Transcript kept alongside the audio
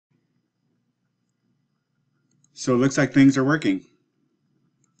So it looks like things are working.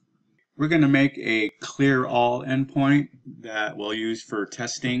 We're going to make a clear all endpoint that we'll use for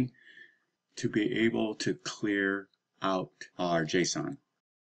testing to be able to clear out our JSON.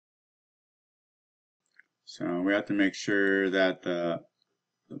 So we have to make sure that the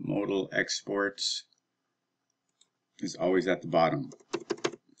modal exports is always at the bottom.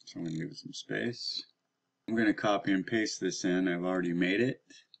 So I'm going to give it some space. I'm going to copy and paste this in. I've already made it.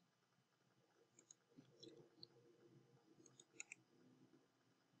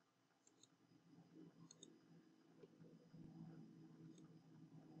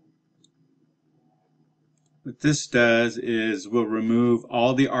 What this does is we'll remove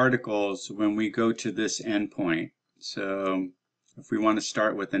all the articles when we go to this endpoint. So if we want to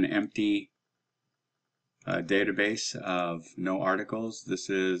start with an empty database of no articles, this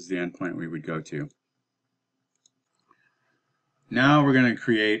is the endpoint we would go to. Now we're going to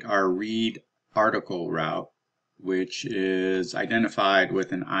create our read article route, which is identified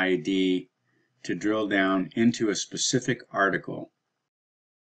with an ID to drill down into a specific article.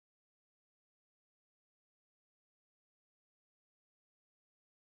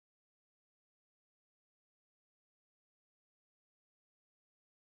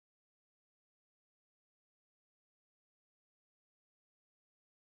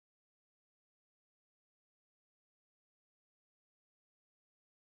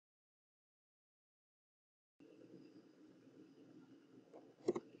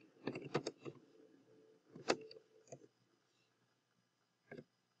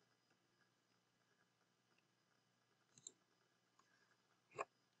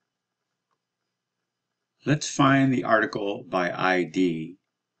 Let's find the article by ID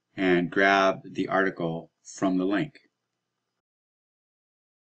and grab the article from the link.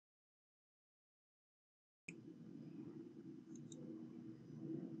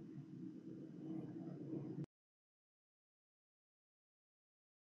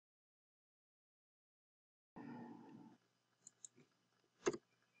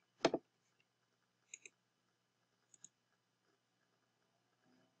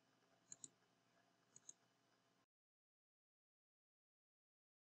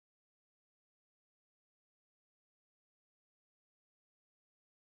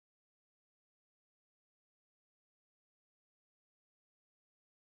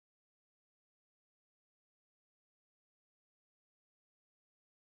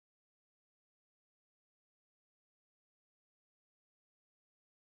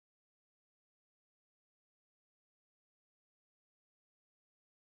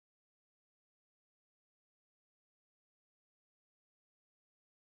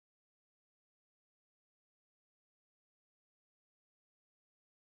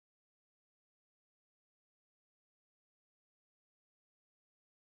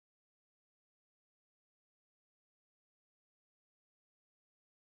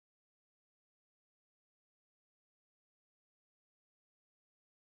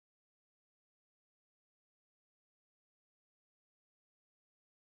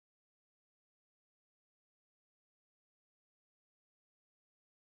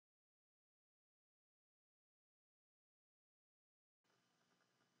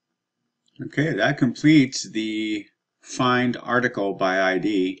 Okay, that completes the find article by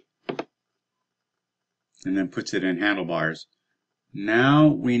ID and then puts it in Handlebars. Now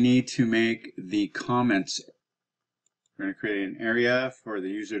we need to make the comments. We're going to create an area for the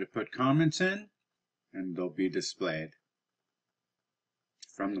user to put comments in, and they'll be displayed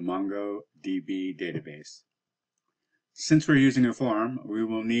from the MongoDB database. Since we're using a form, we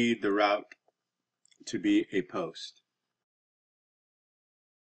will need the route to be a post.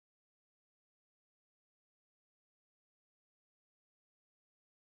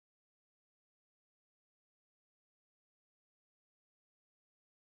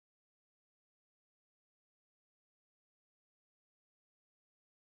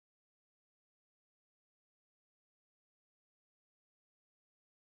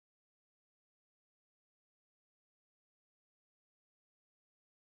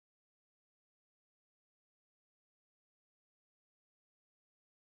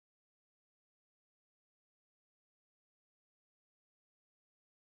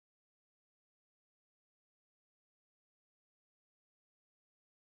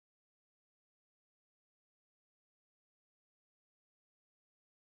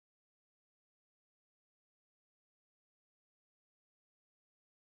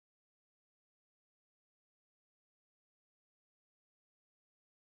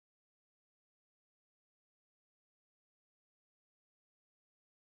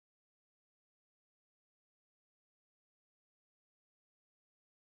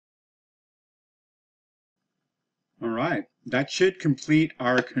 All right, that should complete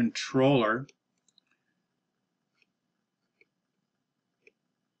our controller.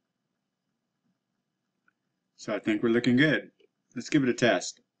 So I think we're looking good. Let's give it a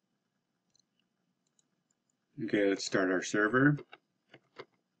test. Okay, let's start our server.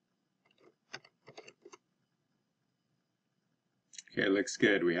 Okay, it looks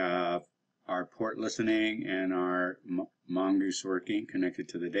good. We have our port listening and our Mongoose working, connected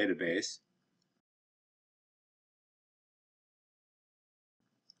to the database.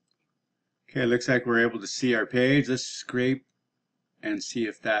 Okay, it looks like we're able to see our page. Let's scrape and see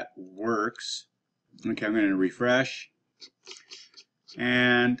if that works. Okay, I'm going to refresh.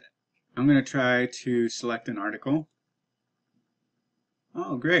 And I'm going to try to select an article.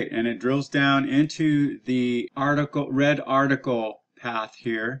 Oh, great. And it drills down into the red article path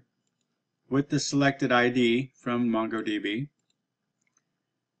here with the selected ID from MongoDB.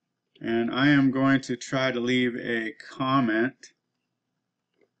 And I am going to try to leave a comment.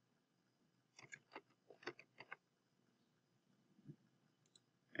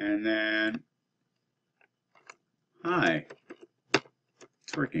 And then, hi,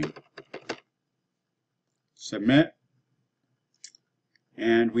 it's working. Submit.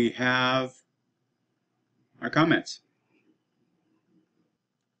 And we have our comments.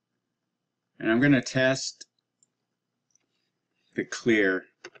 And I'm going to test the clear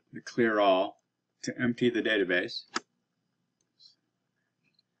all to empty the database.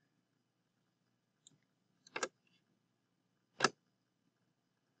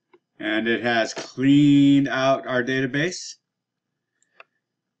 And it has cleaned out our database.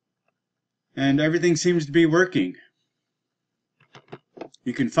 And everything seems to be working.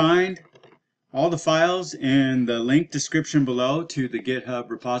 You can find all the files in the link description below to the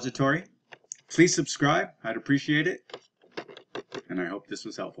GitHub repository. Please subscribe. I'd appreciate it. And I hope this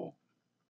was helpful.